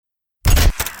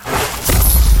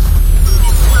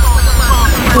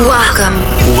Welcome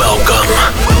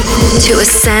to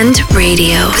Ascend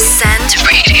Radio.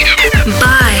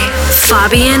 By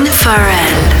Fabian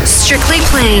Farrell. Strictly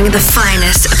playing the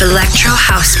finest of electro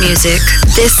house music.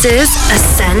 This is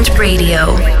Ascend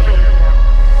Radio.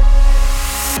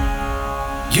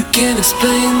 You can't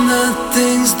explain the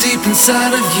things deep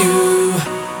inside of you.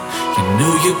 You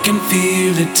know you can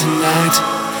feel it tonight.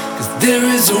 'Cause there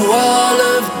is a wall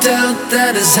of doubt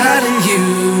that is hiding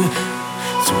you.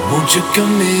 So won't you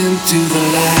come into the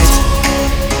light?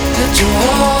 Let your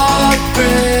heart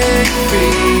break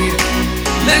free.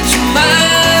 Let your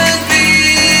mind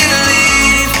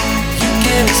believe. You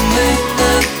can't explain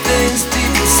the things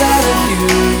deep inside of you.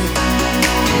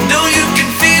 You know you can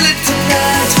feel it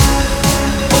tonight.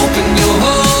 Open your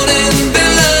heart and be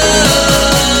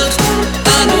loved.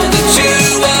 I know that you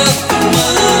are the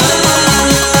one.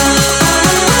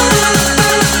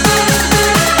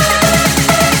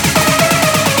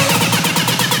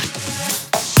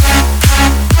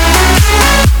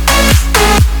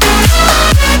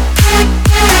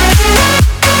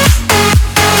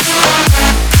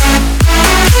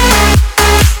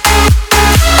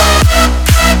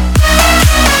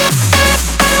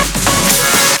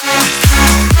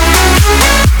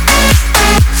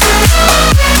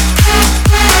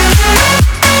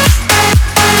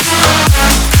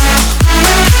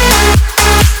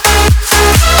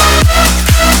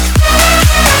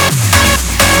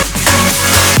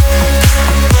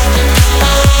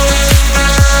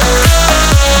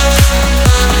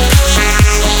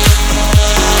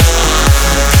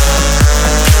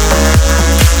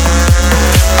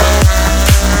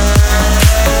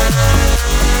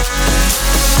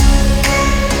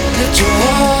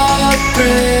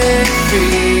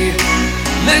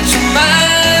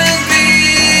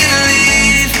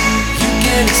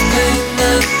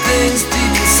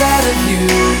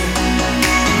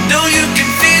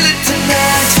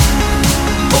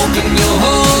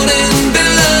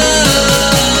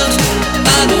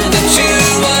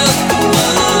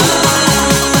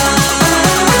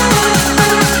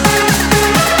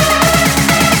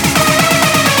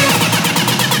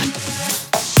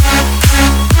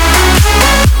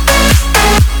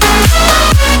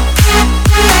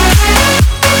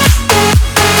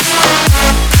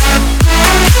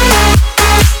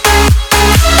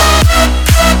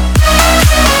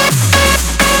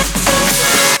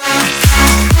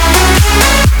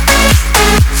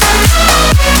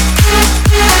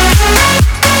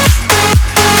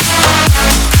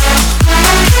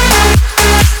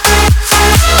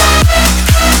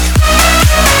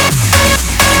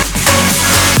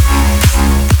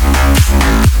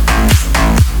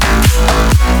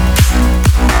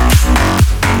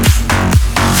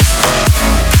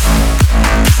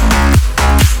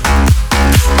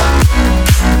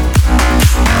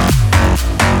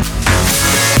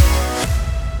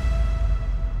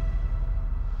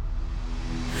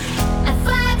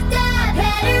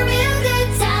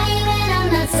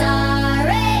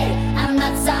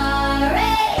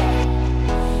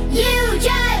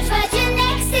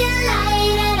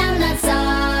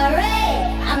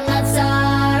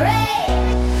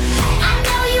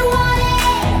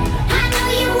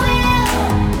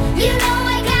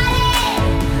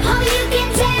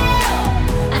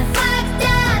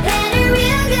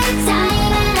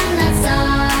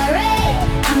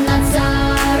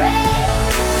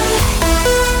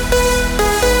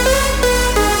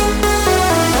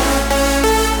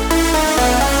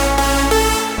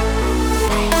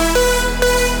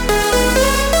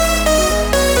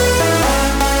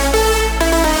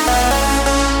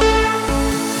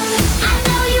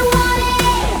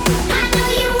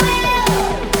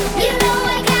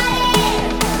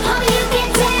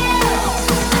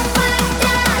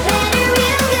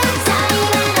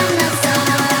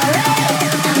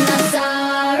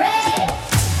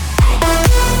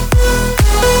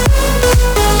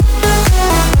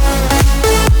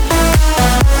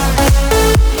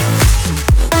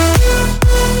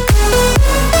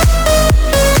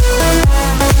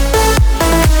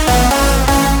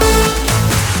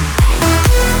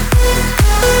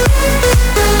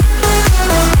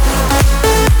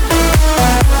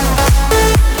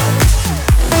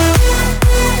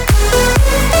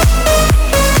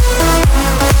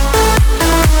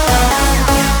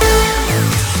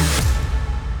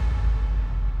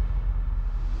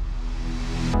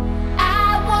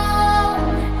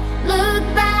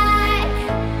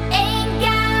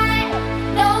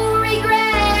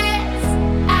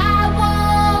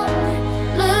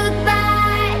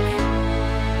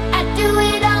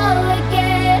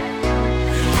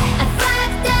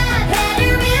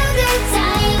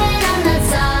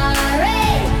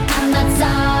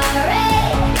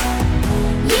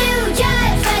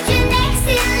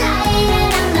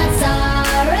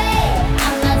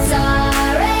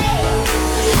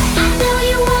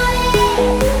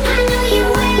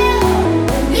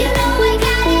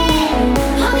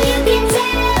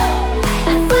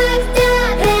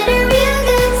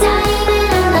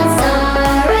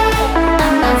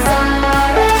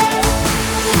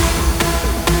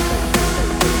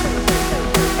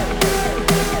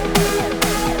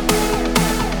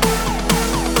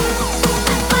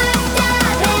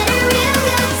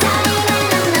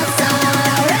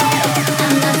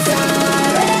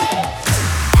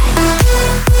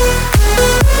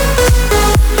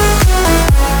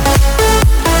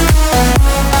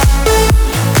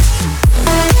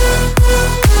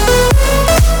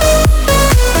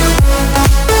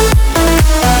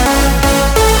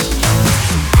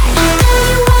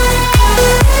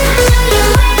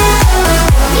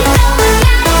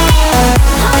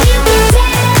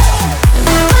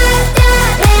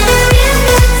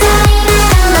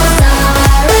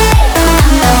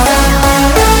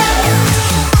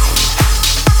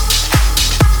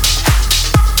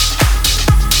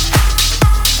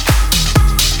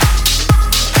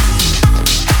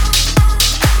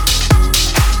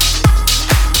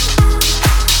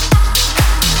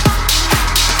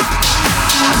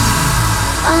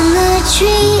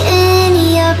 tree in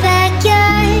your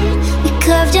backyard. We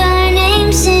carved our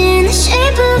names in the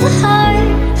shape of a heart.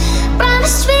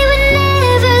 Promised we would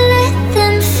never let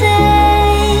them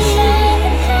fade.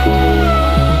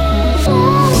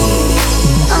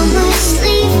 On my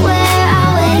sleeve where I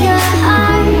wear your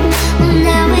heart. Well,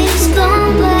 now it's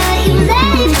gone, but you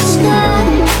left a scar.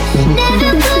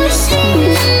 Never could seem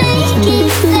to make it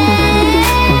fade.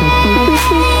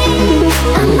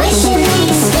 I'm wishing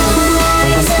these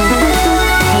stars away,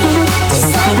 just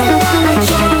like the one I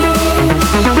can't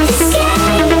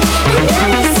escape. I know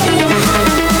you say your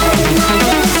heart might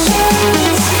have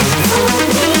changed for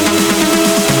me.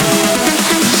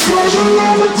 Treasure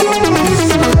never takes.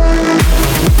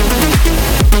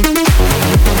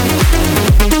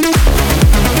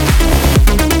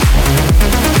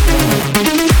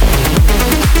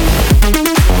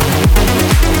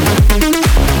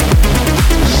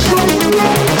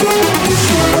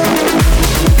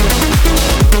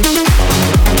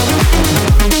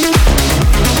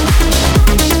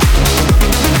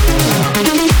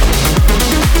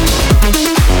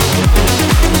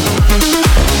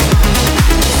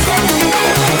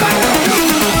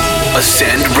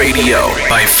 Ascend Radio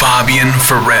by Fabian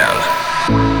Farrell.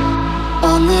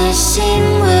 On the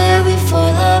scene where we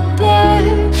fall apart,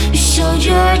 you showed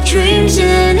your dreams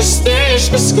in a stage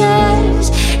disguise.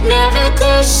 Never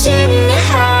could seem to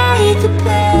hide the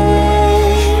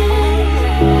pain.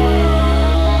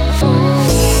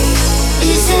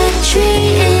 Is a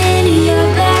tree in your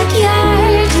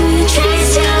backyard? Do you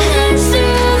trace your hands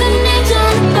through the names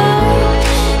on the board?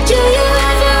 Do you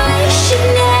ever wish you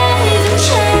never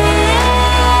changed?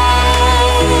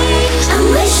 I'm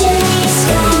wishing these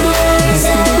scars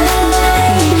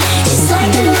away, just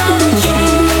like the one I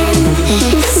can't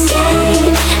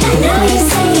escape. I know you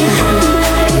say your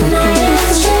heart might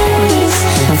have changed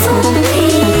for me.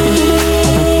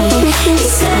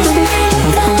 These scars are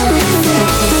never gonna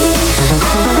fade away.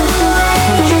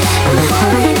 I'm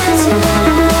holding on to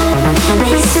love,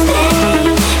 this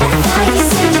pain. I thought you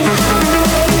said your heart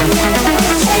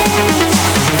never changed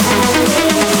for me.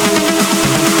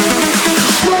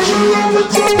 Treasure never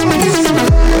takes.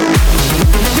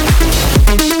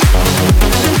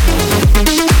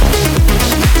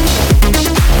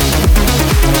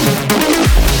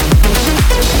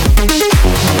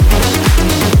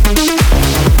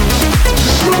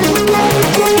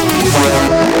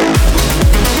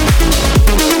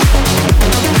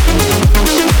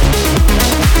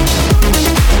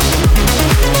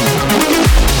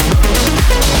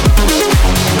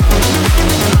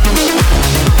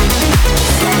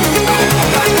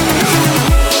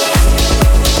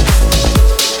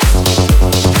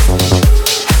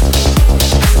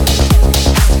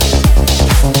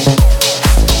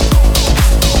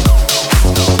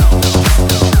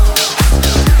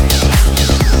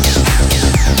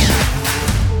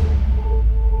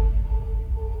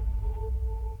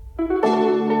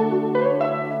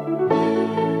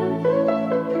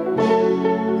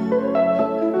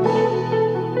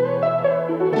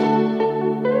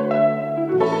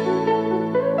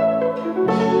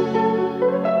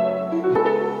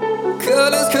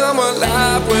 Colors come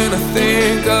alive when I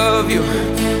think of you.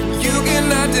 You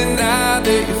cannot deny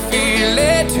that you feel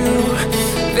it too.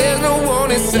 There's no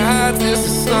warning signs, this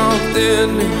is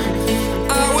something new.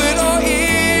 I went all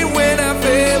in when I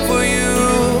fell for you.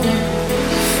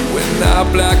 When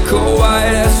not black or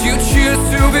white as you choose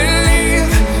to believe.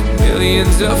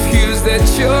 Millions of hues that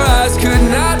your eyes could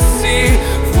not see.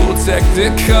 Full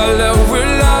technicolor,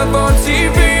 we're live on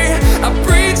TV. I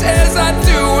preach as I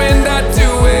do and I do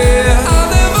it. I'll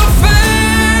never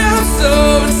fail, so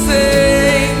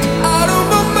insane. Out of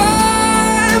my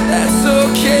mind, that's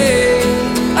okay.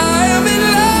 I am in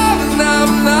love and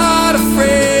I'm not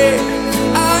afraid.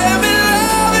 I am in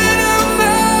love and I'm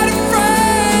not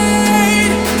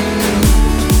afraid.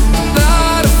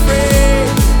 Not afraid,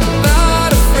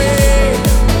 not afraid,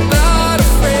 not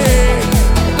afraid,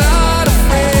 not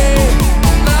afraid,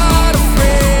 not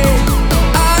afraid.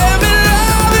 I am in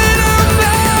love and I'm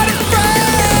not afraid.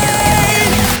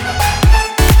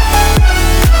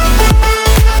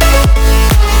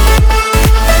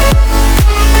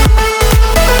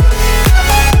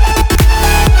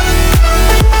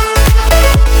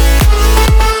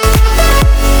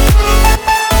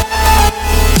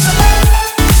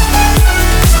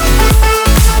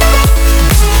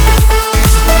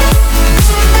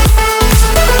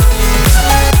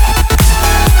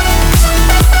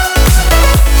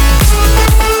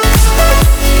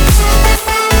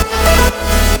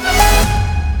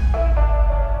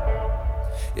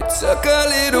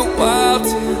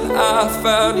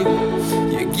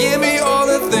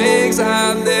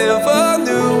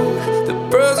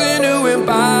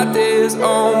 is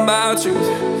all my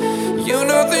truth. You're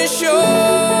nothing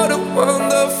short of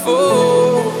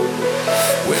wonderful.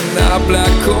 When not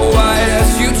black or white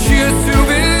as you choose to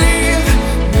believe,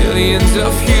 millions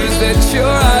of hues that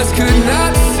your eyes could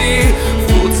not see.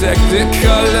 Full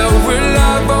technicolor, we're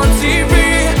live on TV.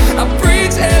 I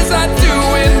preach as I do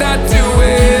and I do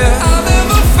it. I'll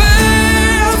never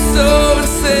fail, so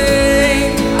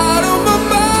insane. Out of my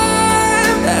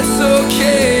mind, that's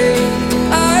okay.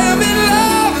 I am in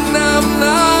love and I'm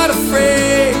not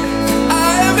afraid.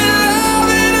 I am in love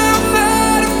and I'm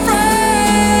not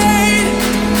afraid.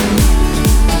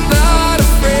 Not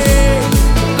afraid,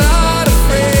 not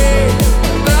afraid,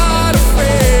 not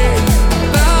afraid,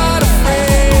 not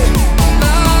afraid,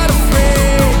 not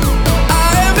afraid.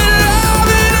 I am in love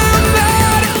and I'm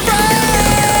not afraid.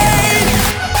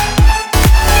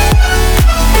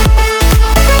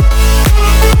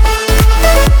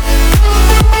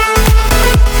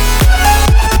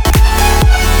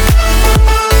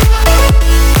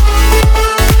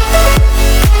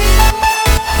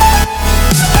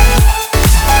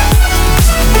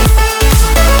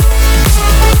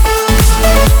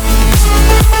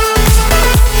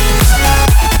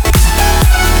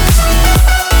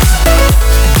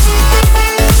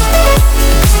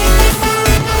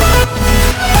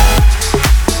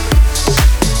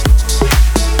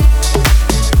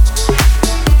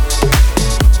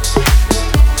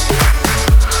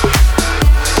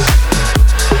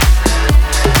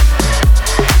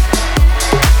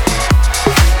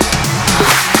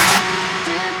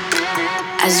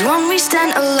 As one we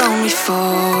stand, alone we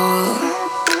fall.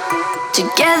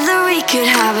 Together we could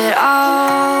have it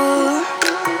all.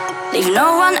 Leave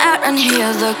no one out and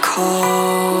hear the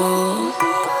call.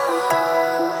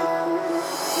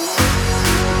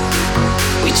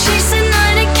 We chase the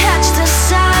night and catch the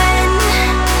sun.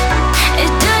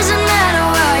 It doesn't matter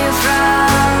where you're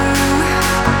from.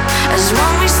 As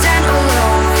one we stand,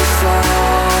 alone we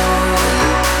fall.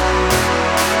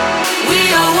 We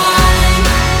are one.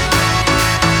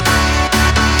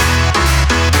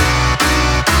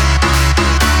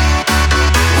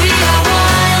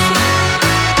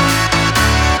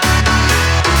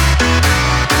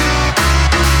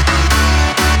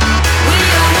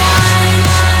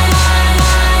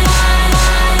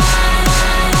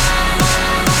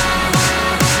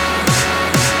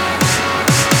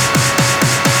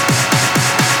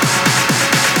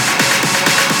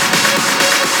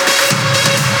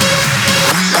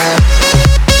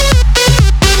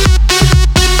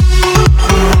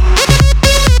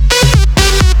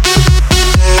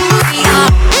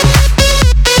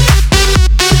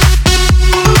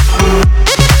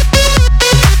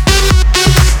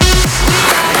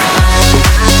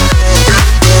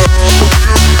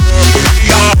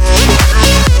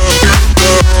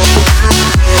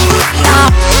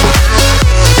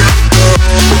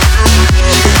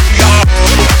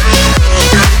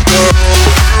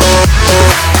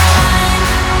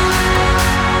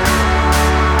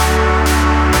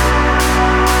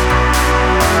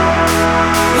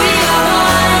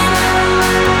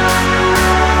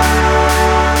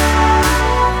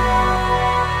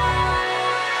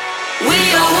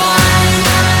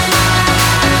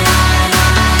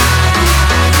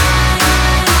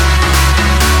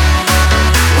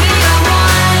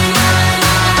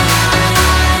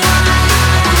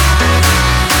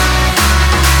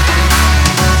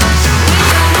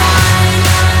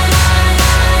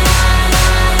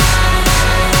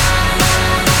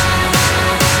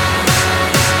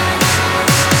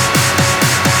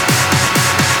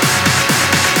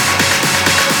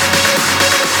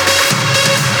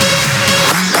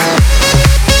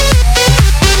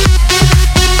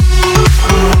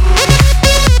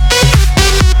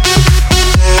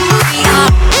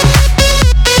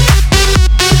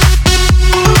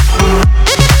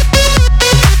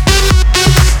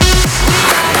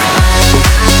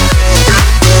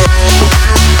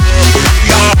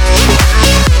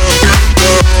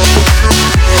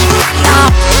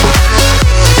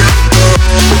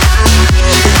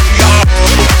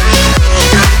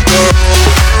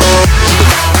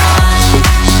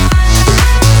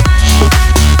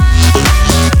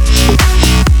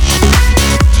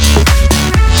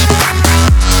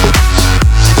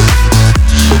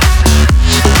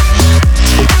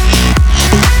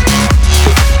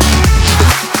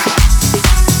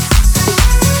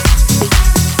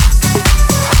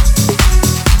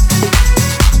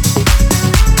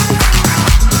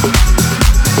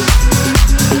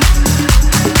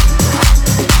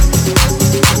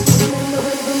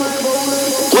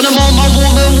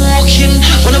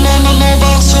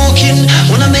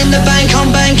 When I'm in the bank,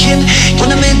 I'm banking.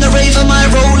 When I'm in the rave, am I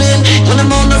rolling? When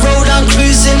I'm on the road, I'm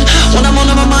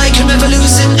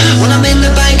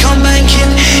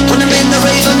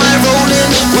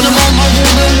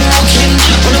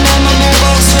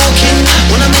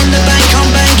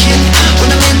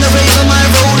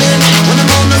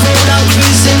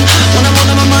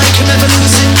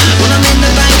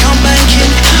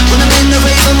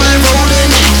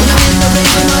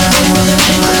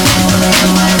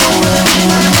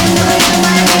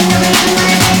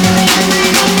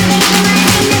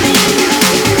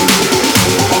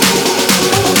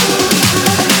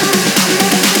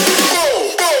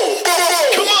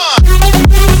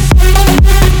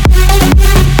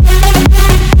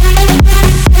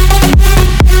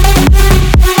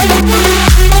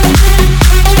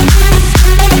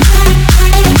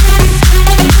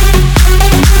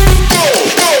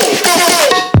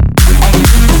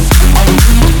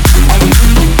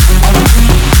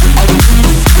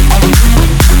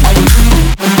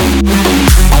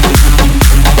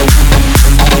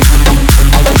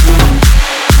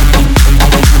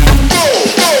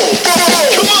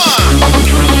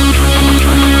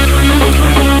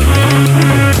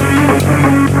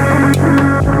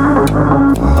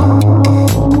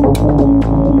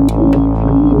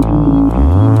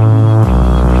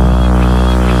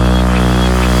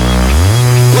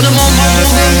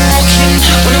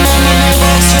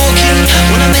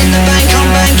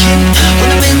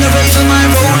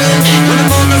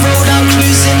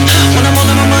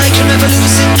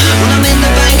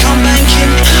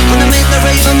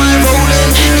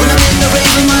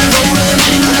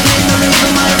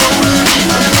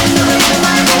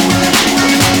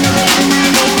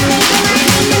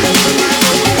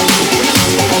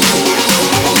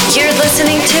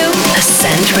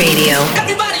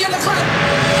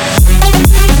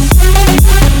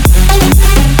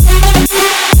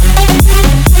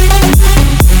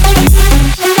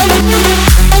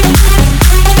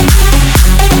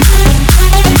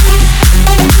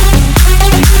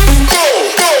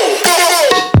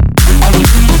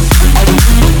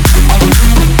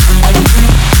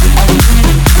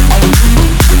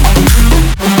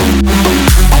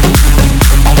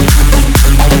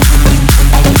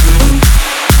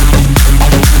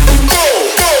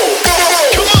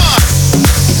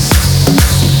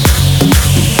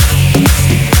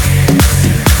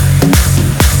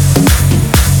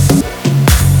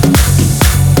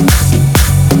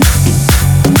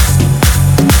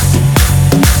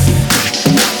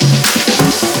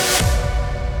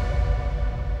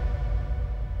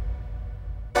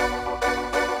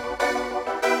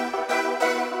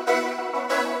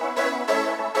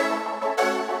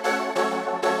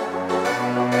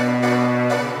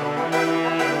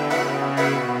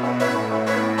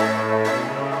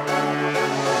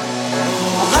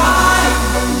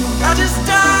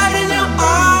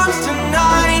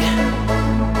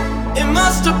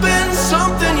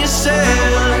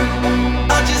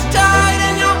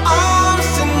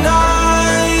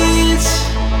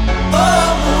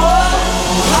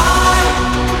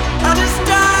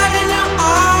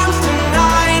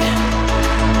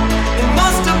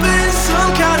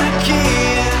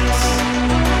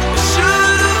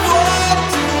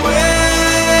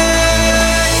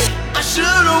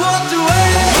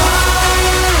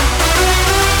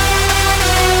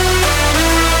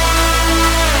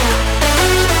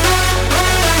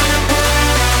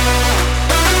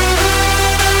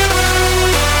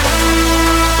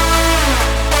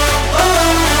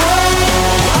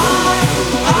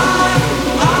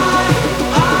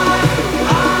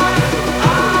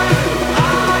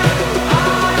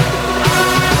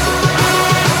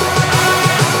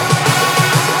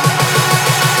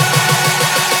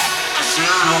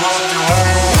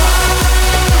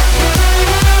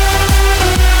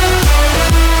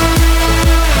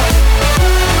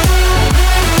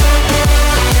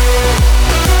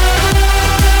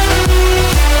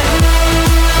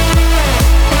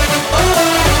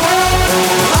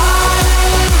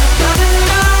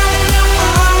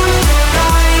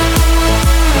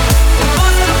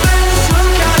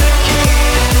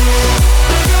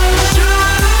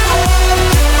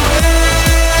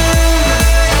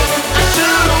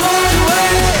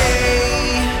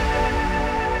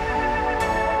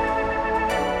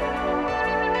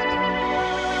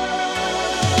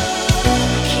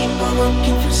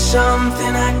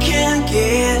something I can't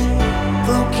get.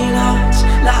 Broken hearts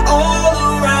lie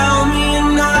all around me,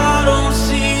 and I don't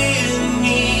see an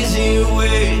easy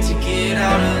way to get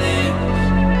out of this.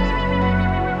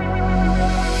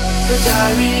 The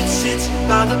diary sits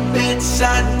by the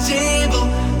bedside table.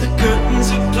 The curtains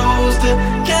are closed, the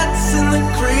cat's in the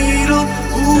cradle.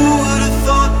 Who would have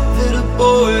thought that a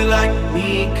boy like me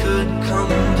could come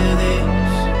to this?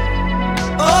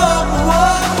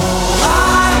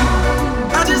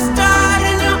 I just died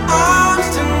in your arms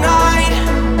tonight.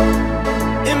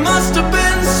 It must have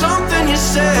been something you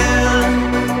said.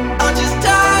 I just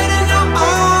died in your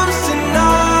arms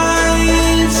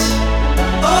tonight.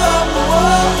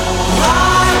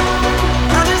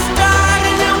 I just died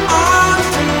in your arms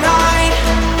tonight.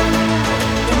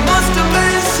 It must have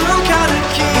been some kind of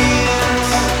kiss.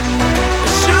 I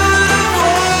should've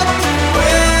walked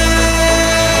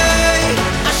away.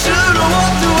 I should've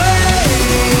walked away.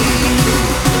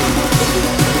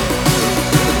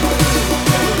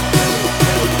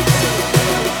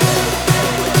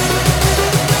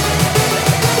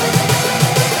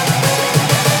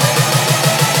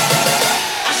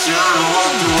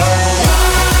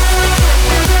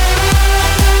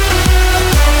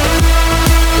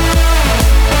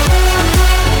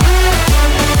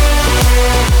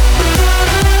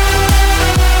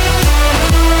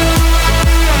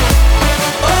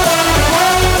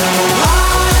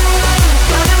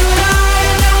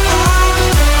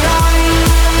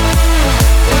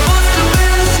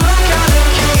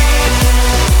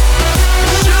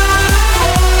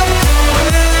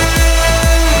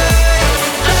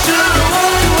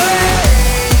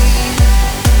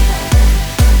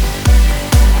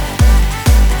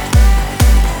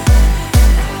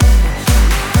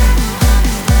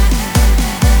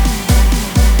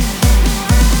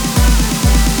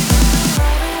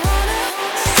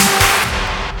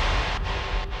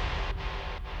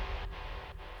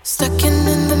 Stuck in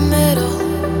the middle,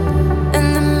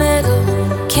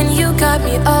 can you guide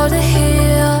me out of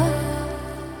here?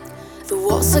 The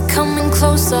walls are coming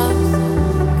closer,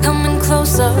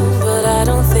 but I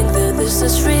don't think that this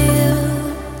is real.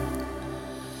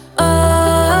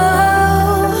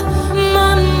 Oh,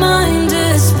 my mind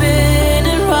is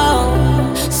spinning round,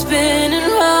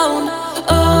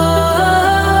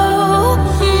 oh,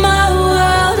 my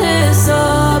world is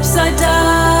upside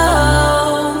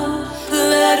down.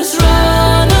 Let us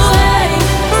run away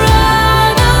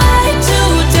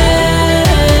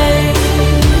today.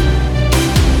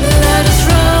 Let us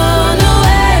run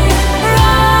away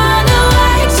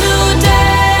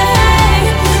today.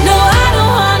 No, I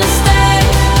don't wanna stay.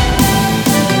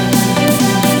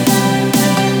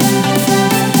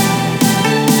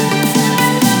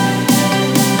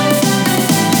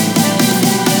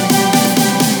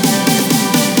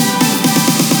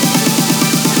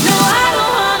 No, I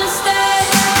don't wanna stay.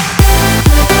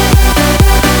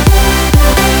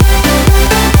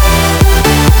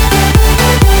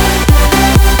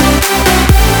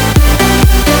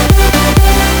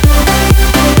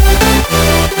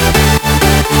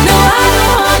 No, I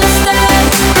don't wanna stay.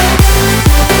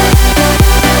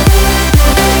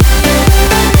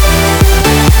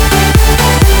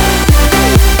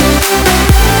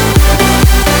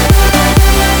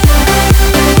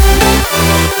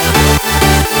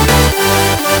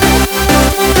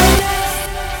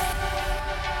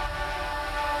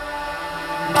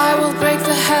 I will break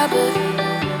the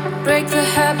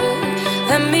habit.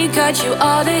 Let me guide you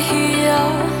out of here.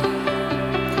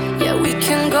 Yeah, we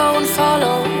can go and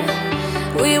follow.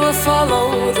 We will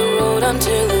follow the road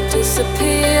until it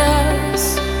disappears.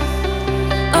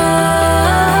 Oh,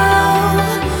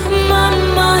 my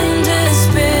mind is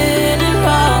spinning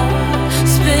round.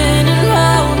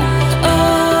 Oh,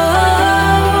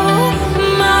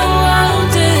 my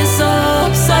world is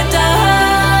upside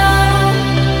down.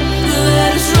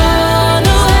 Let us run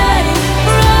away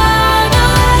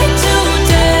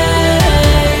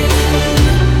today.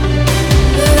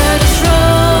 Let us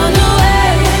run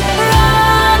away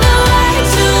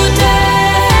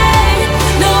today.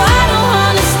 No, I don't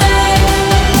wanna stay.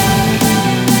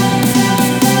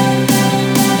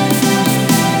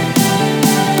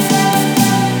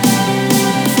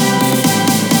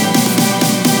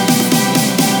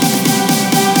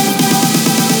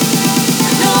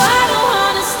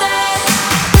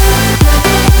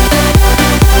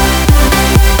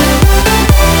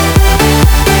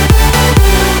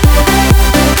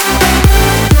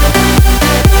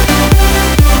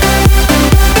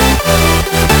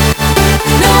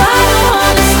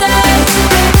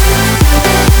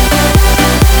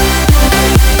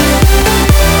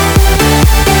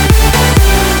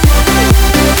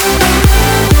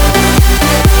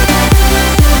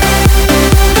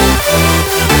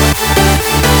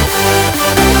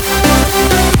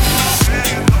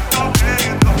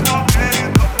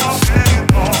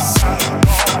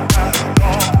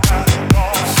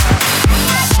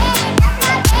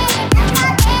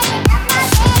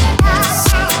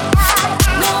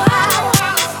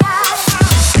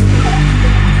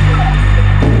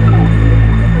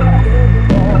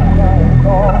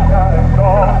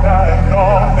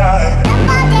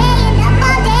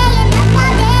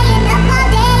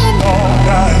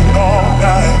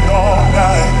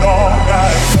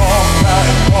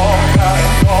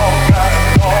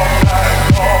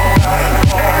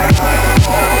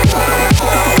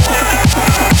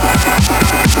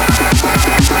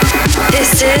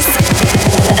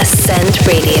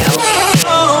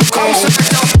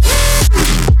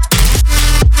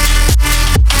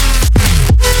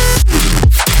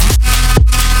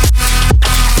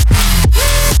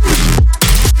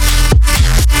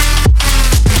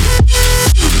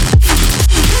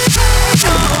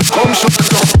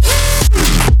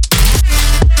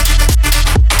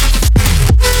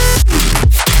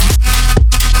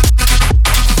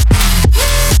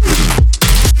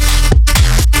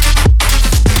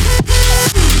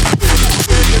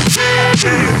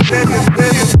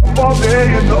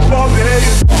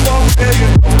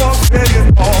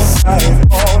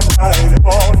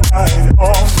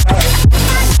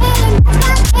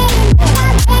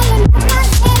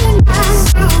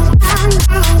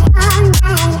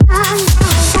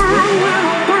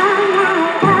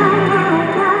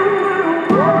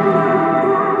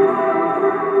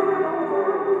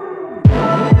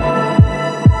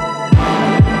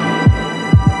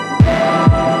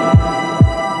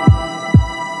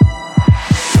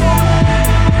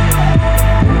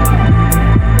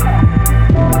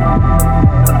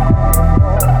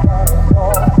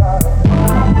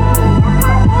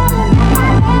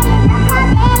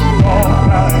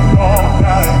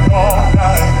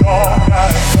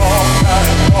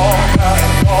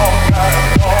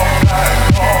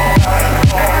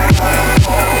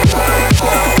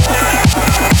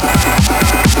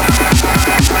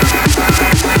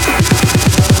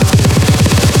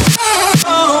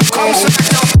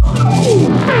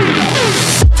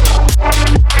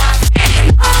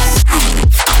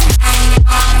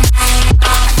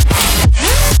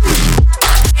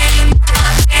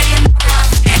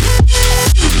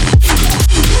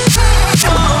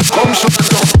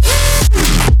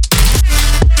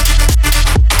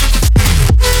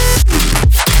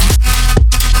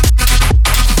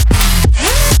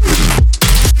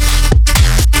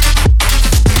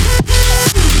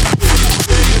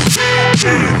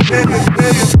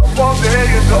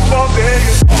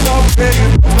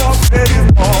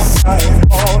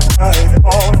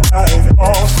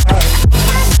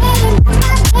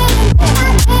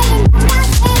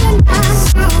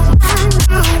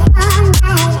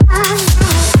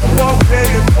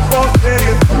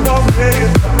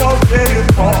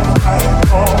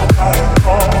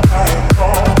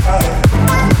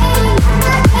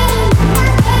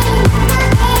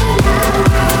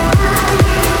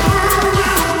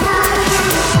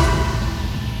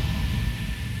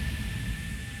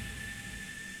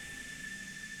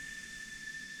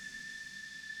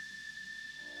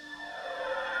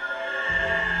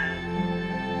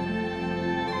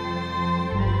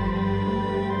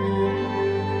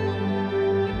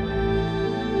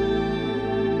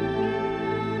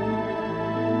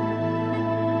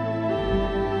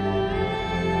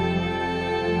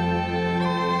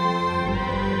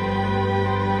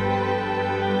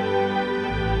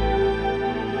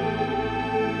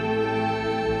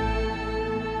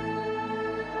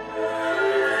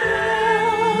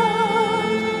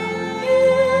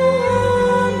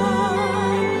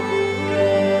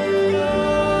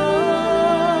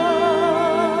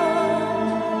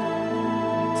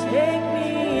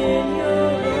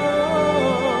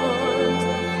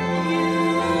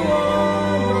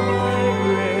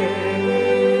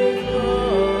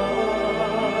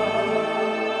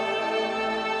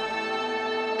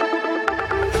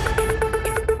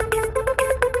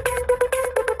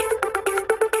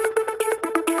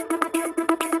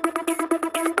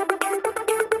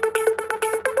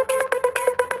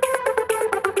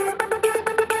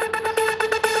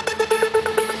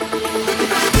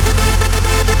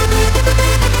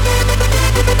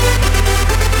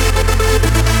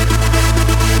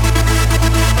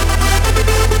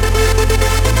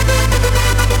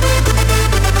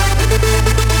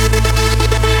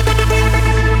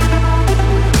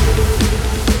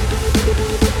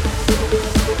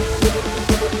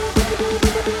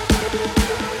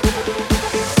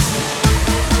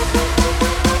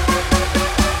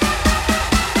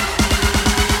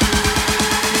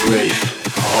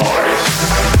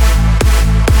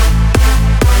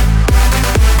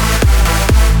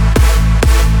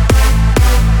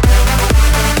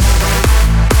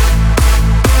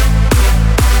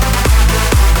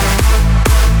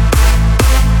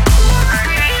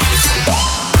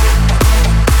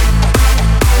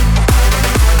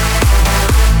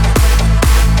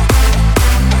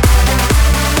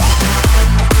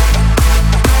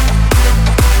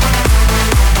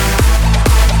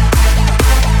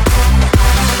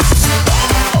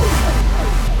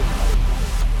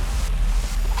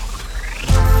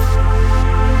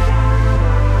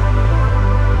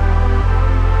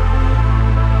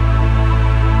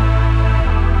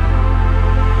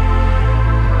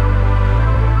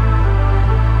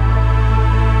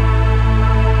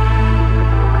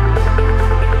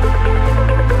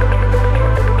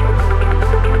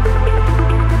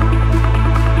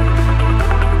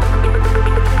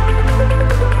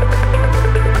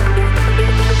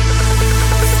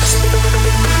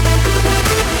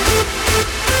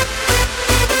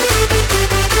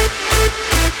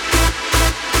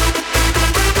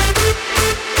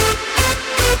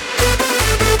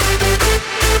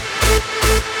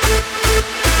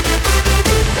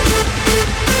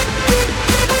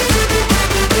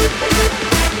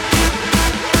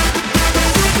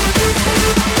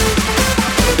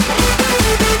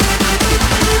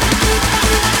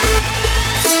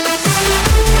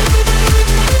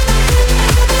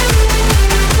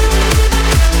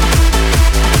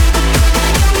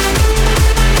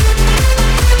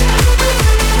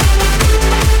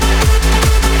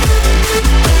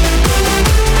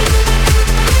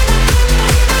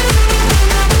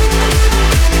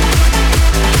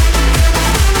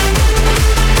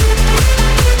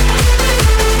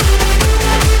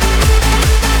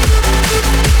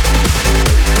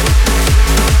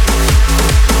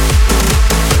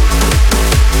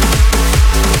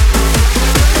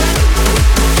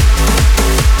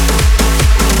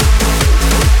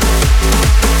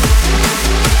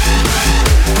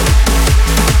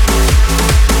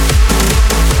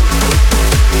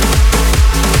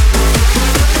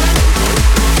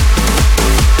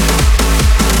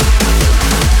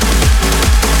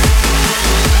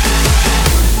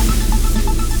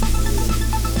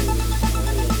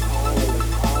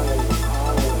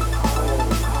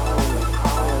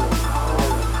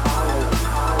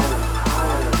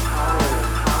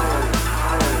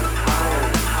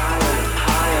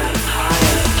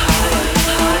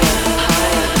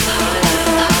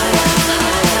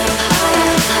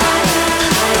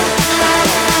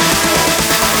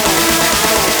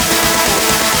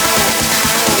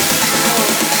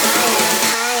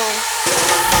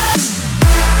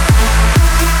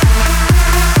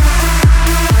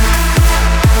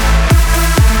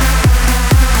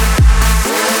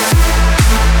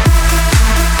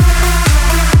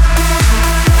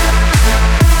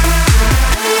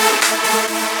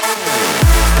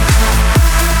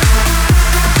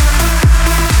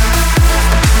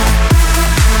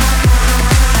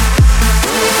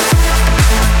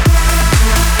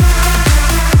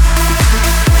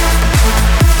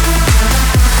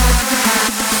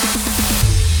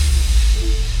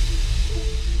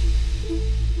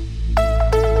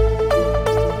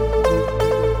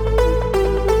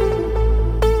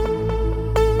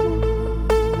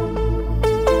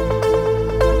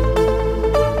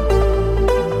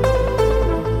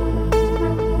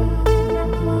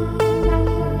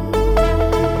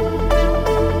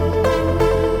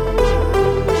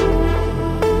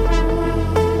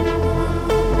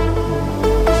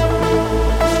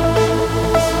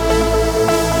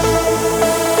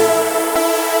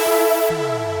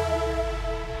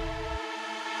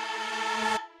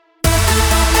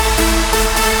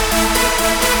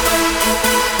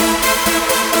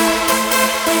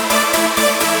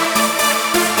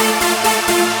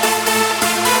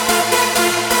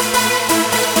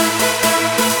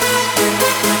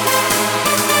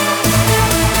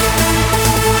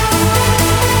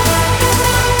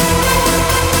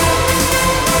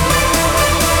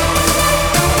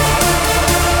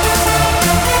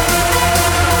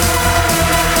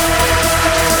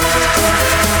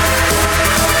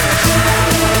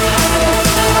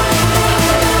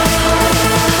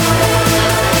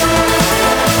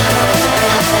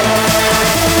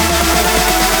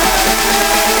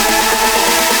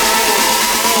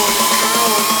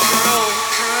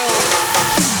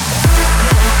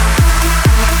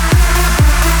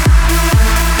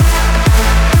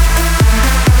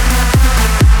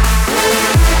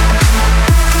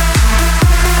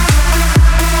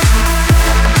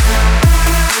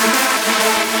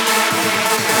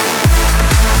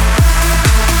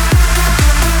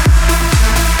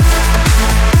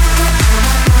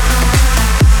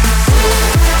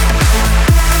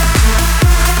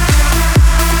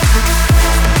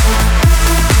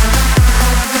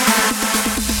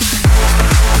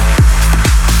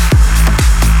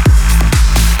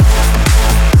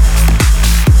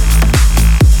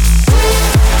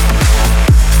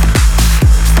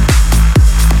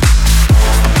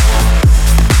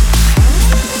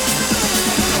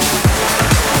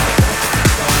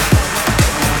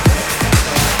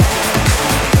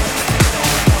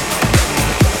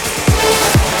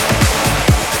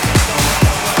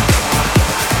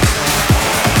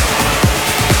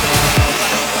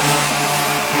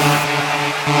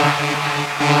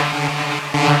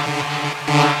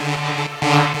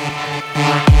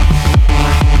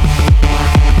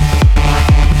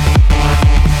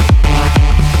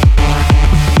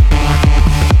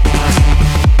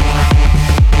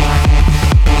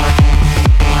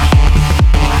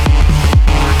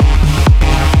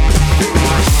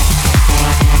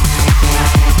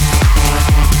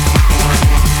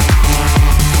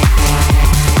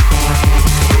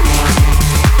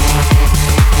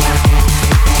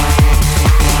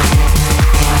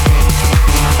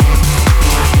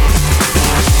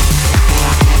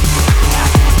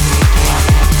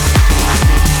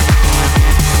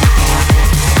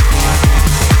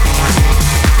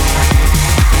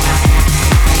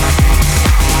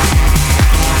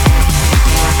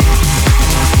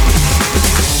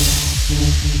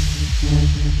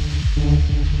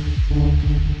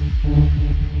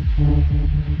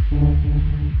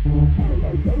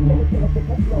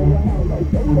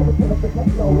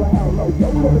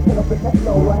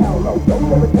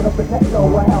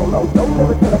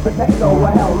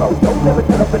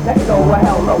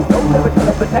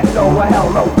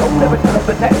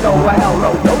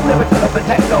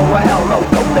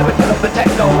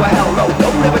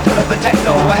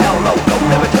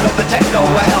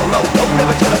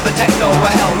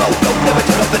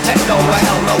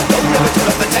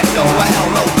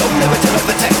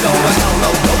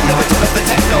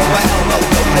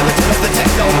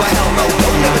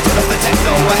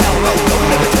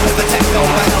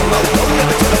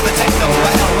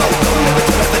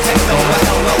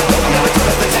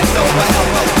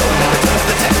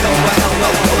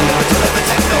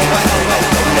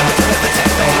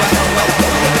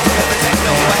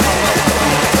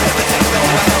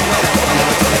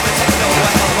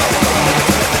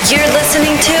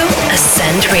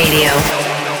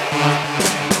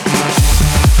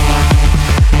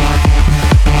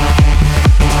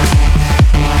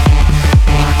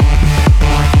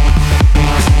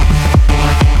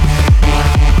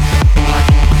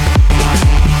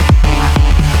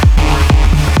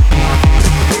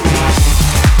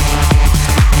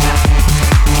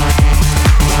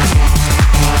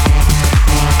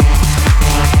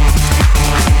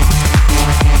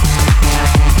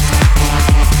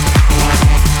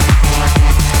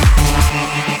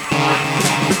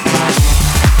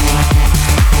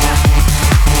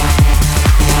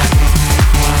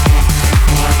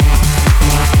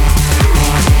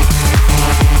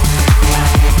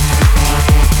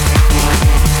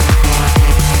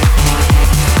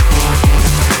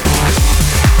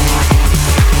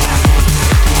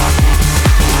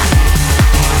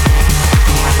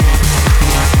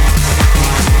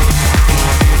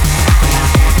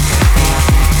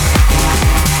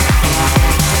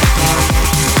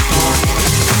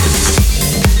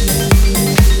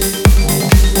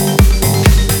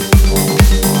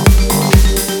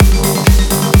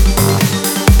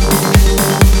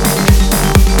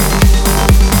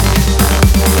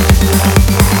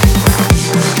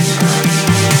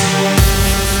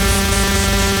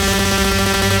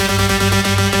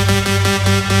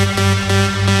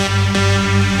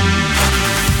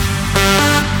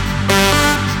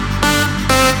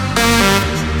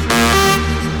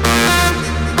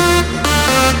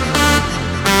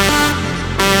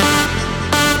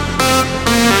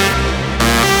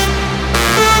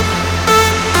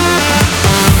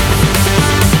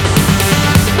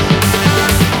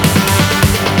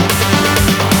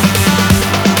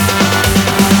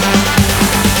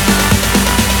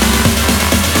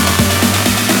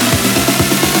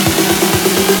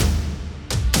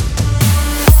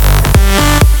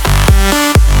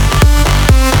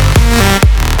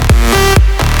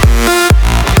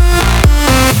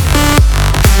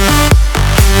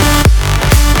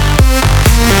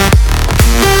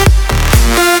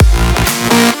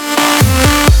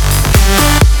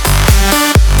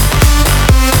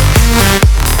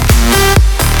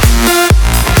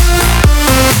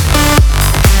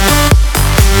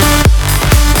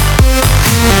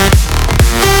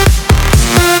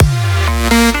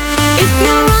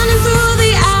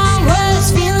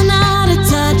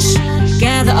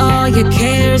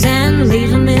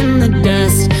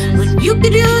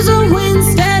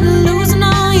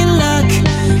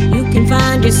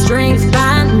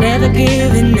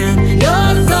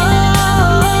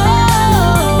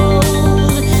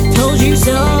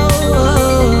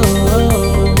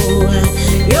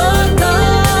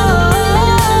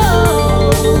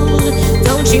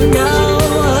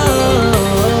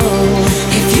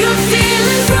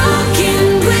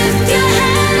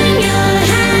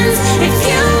 If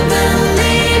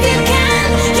you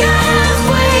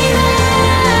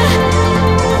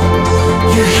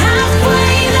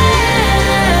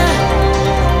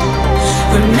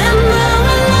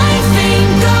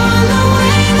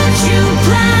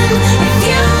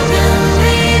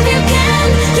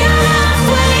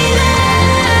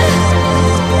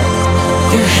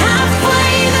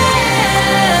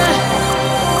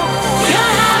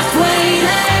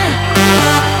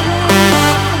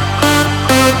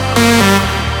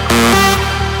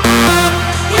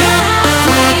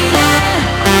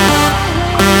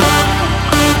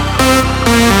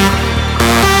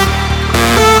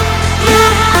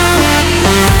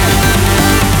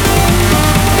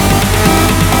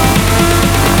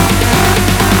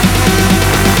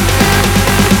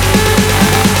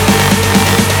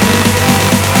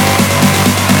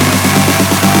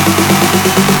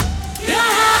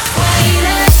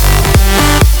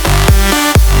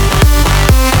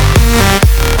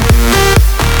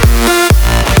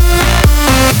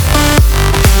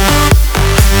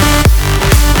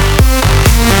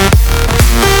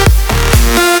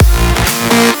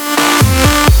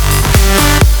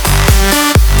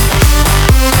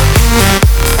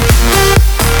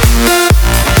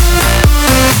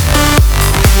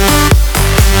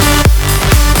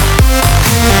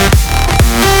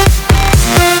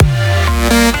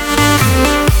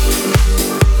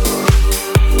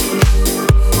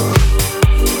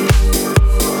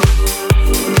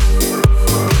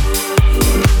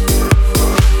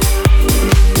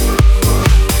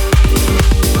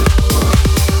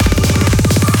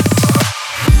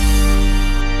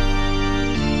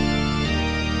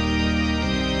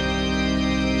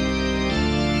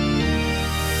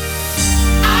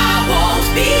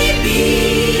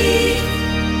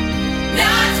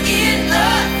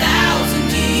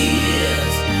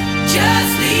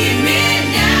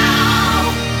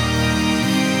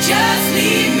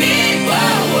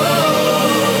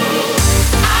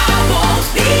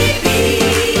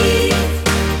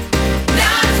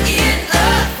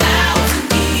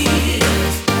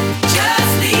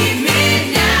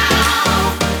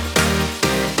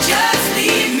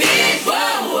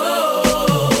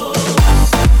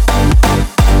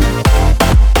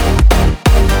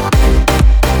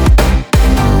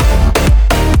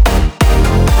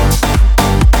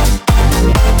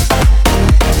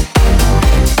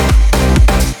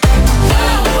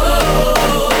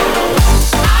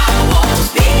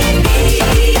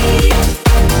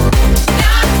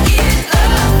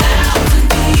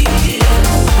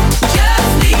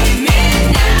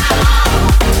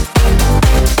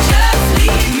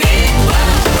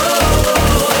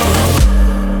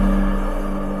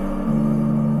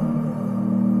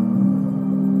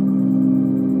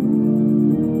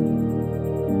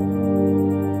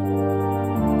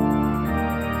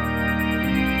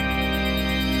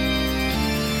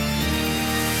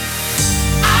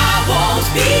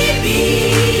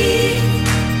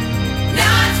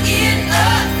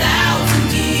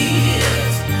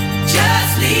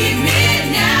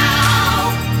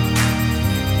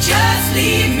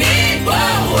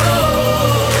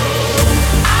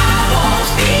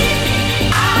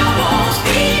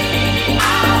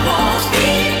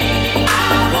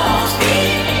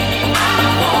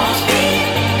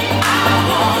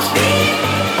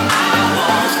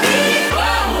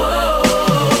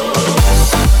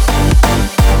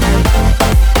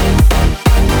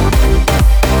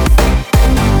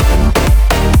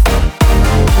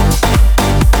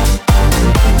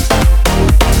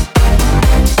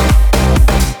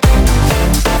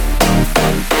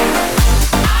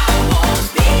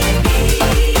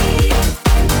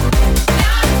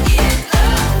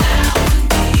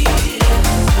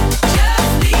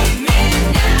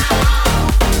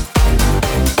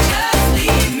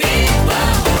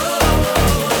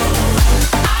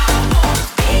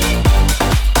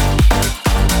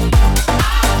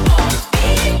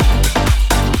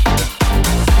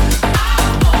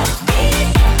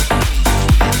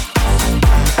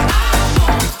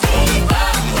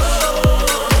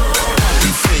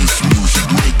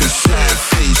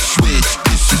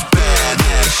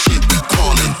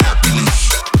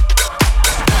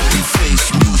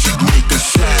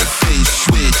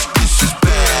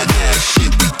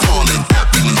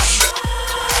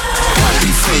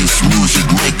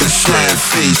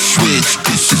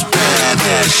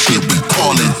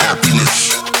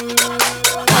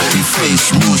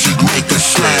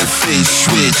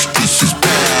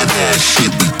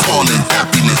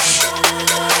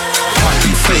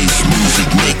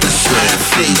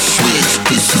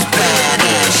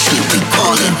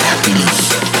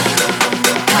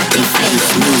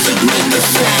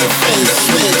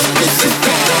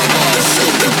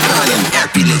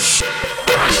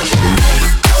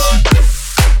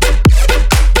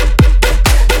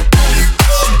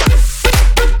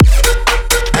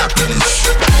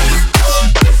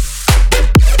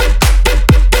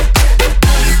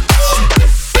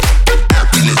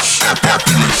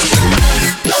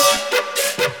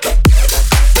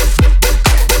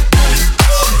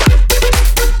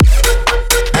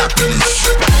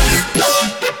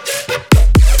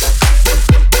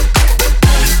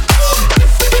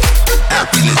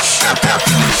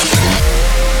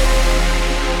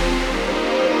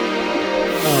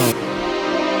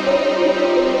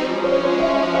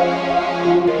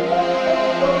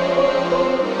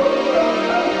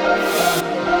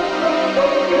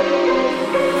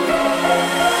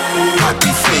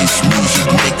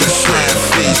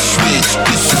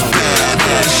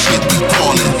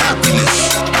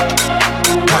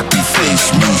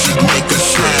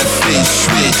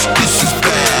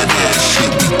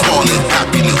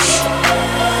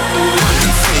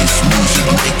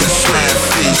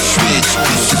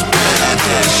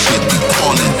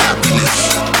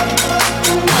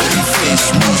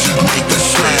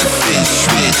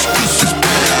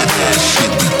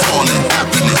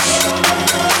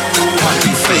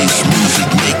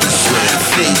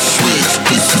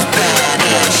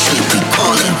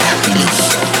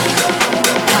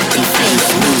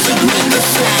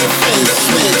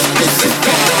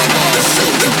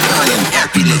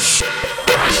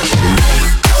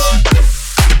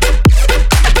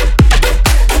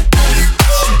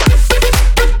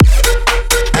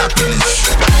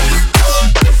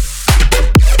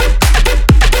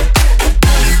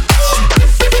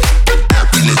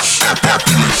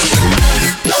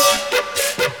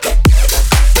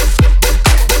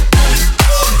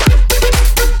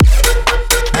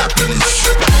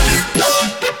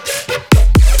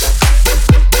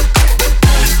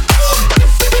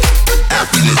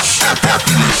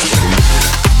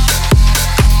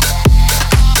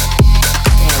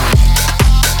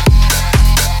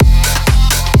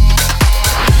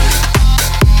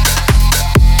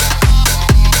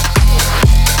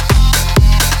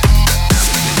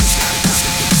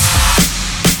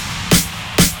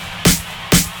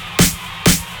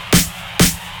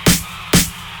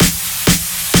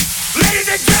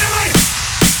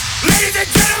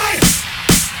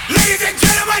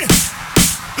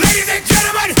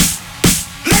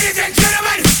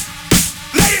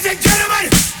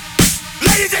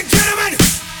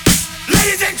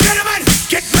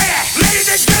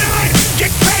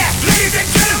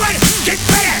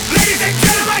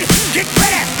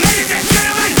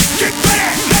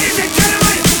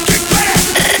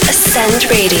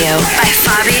Radio by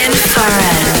Fabian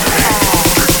Farrell.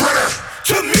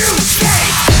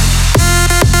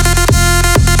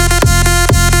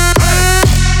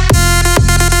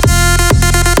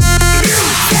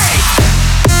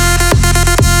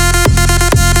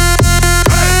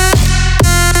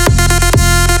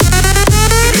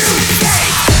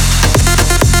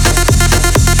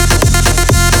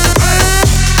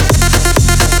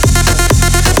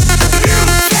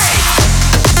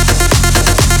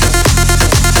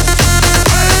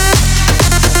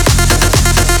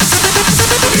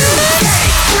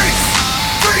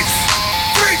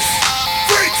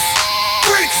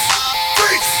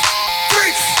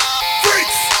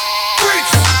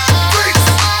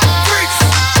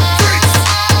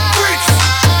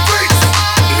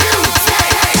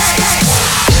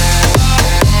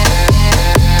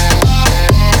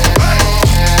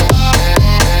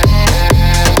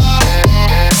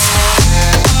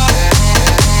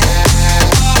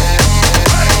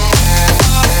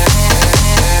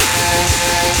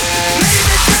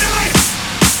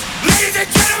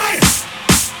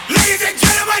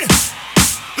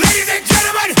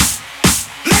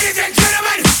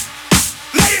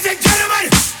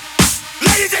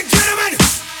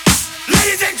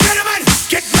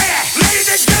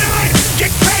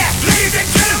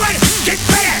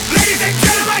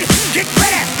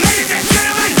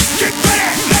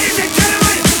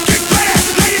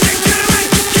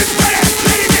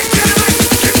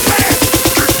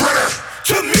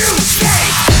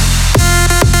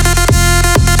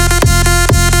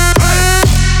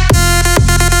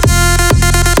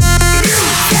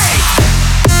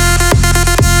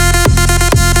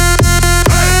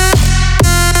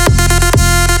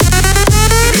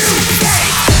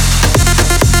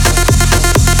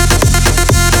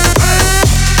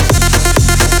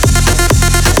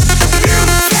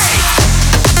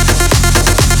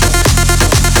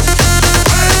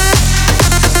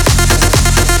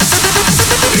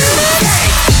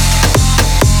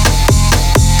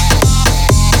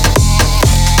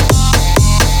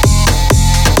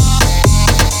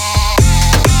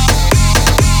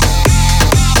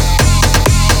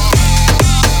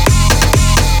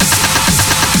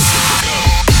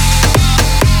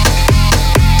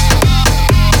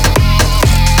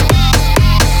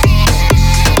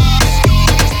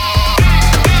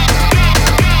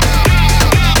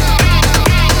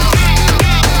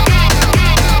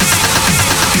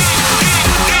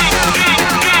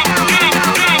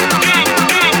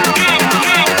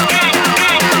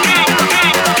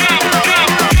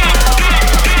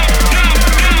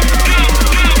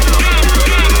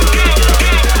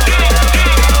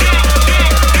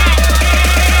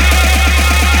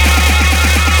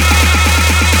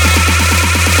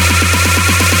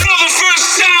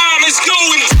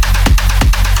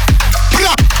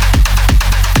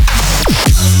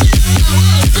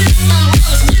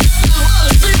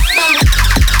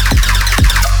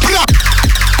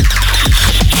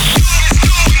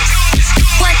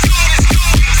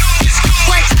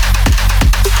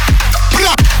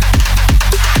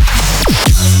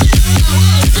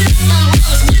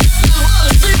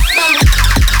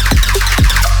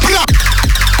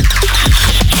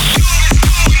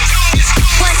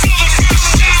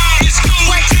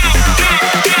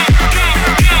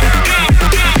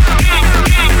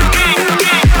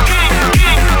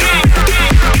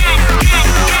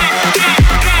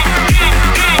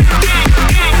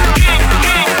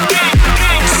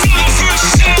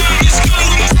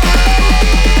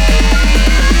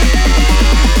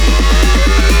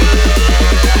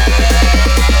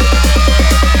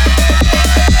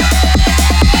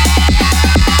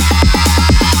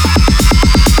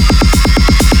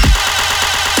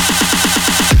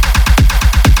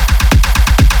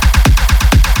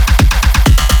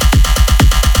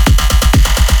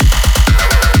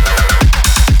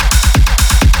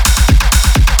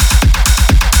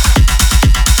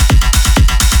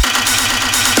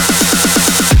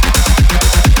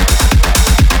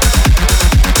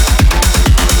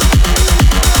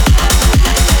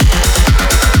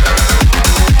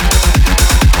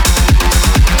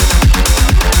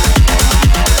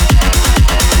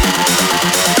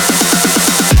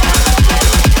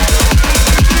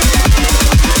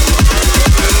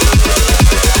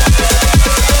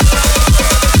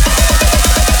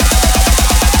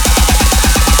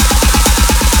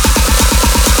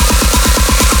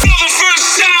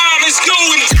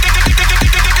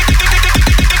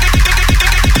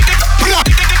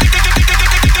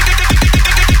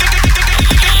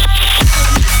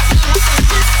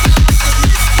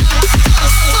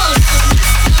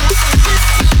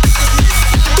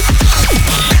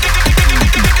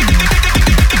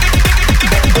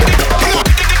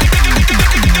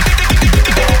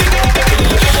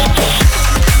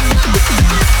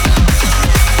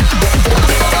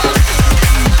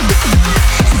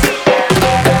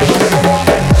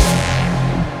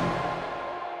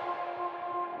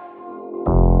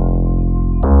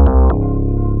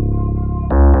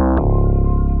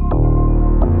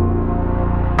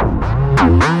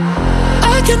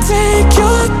 I can take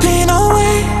your pain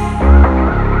away.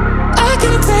 I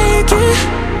can take it.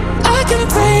 I can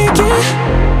take it.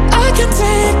 I can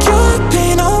take your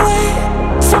pain away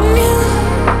from you,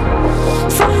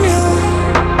 from you,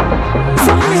 from you,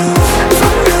 from you,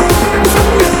 from you,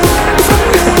 from you, from you, from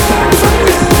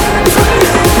you, from you,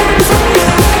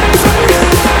 from you,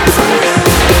 from you,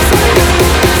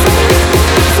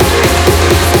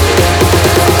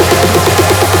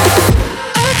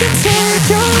 I can take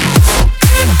your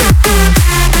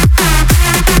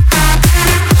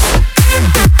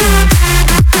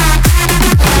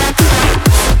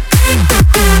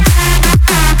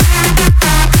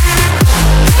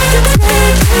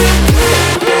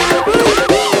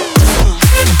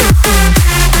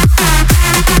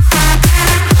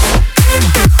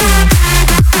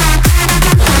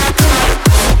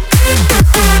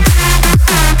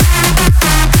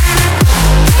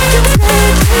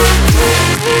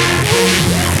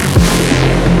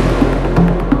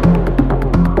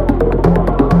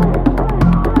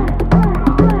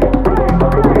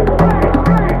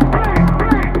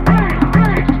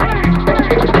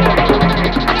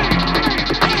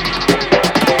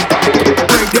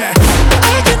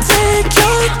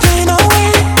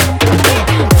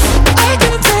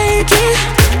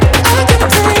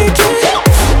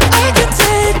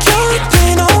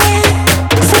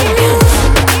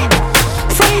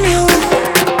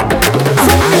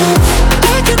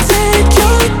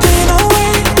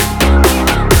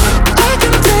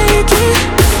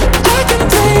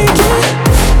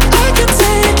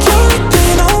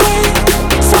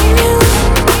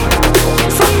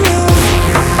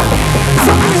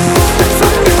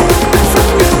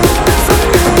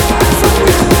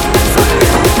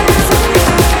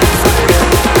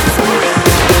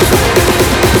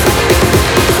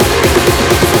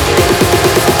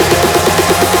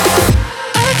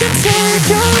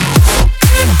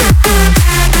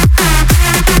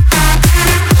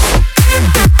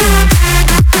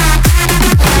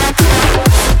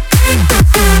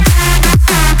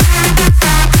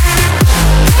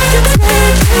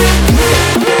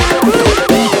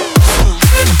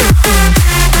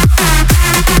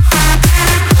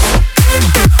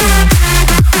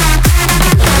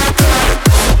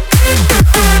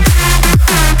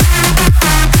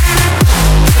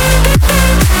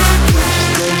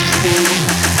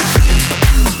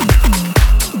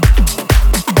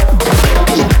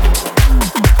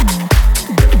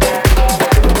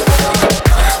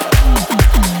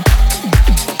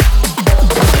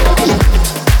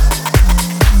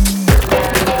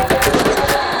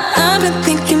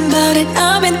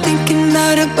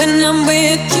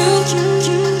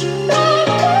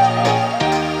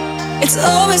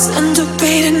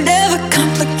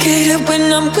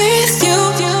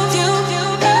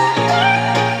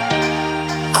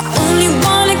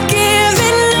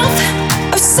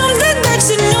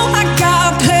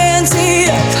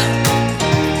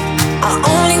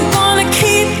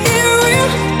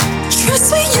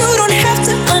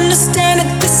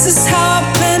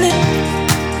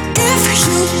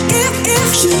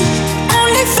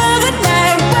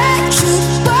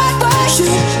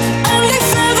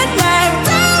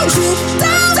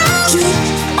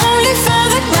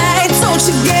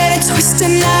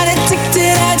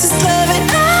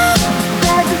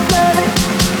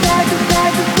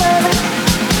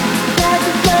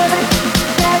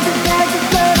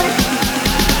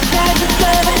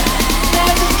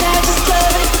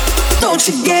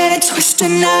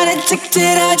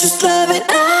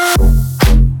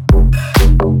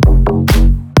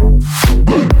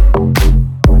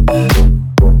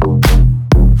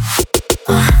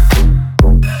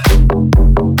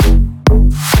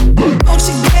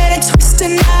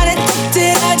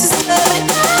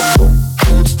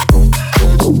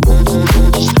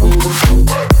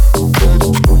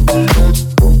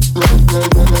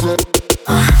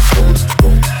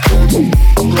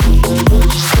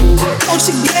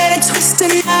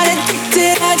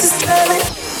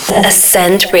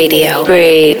Ascend Radio.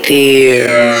 Radio.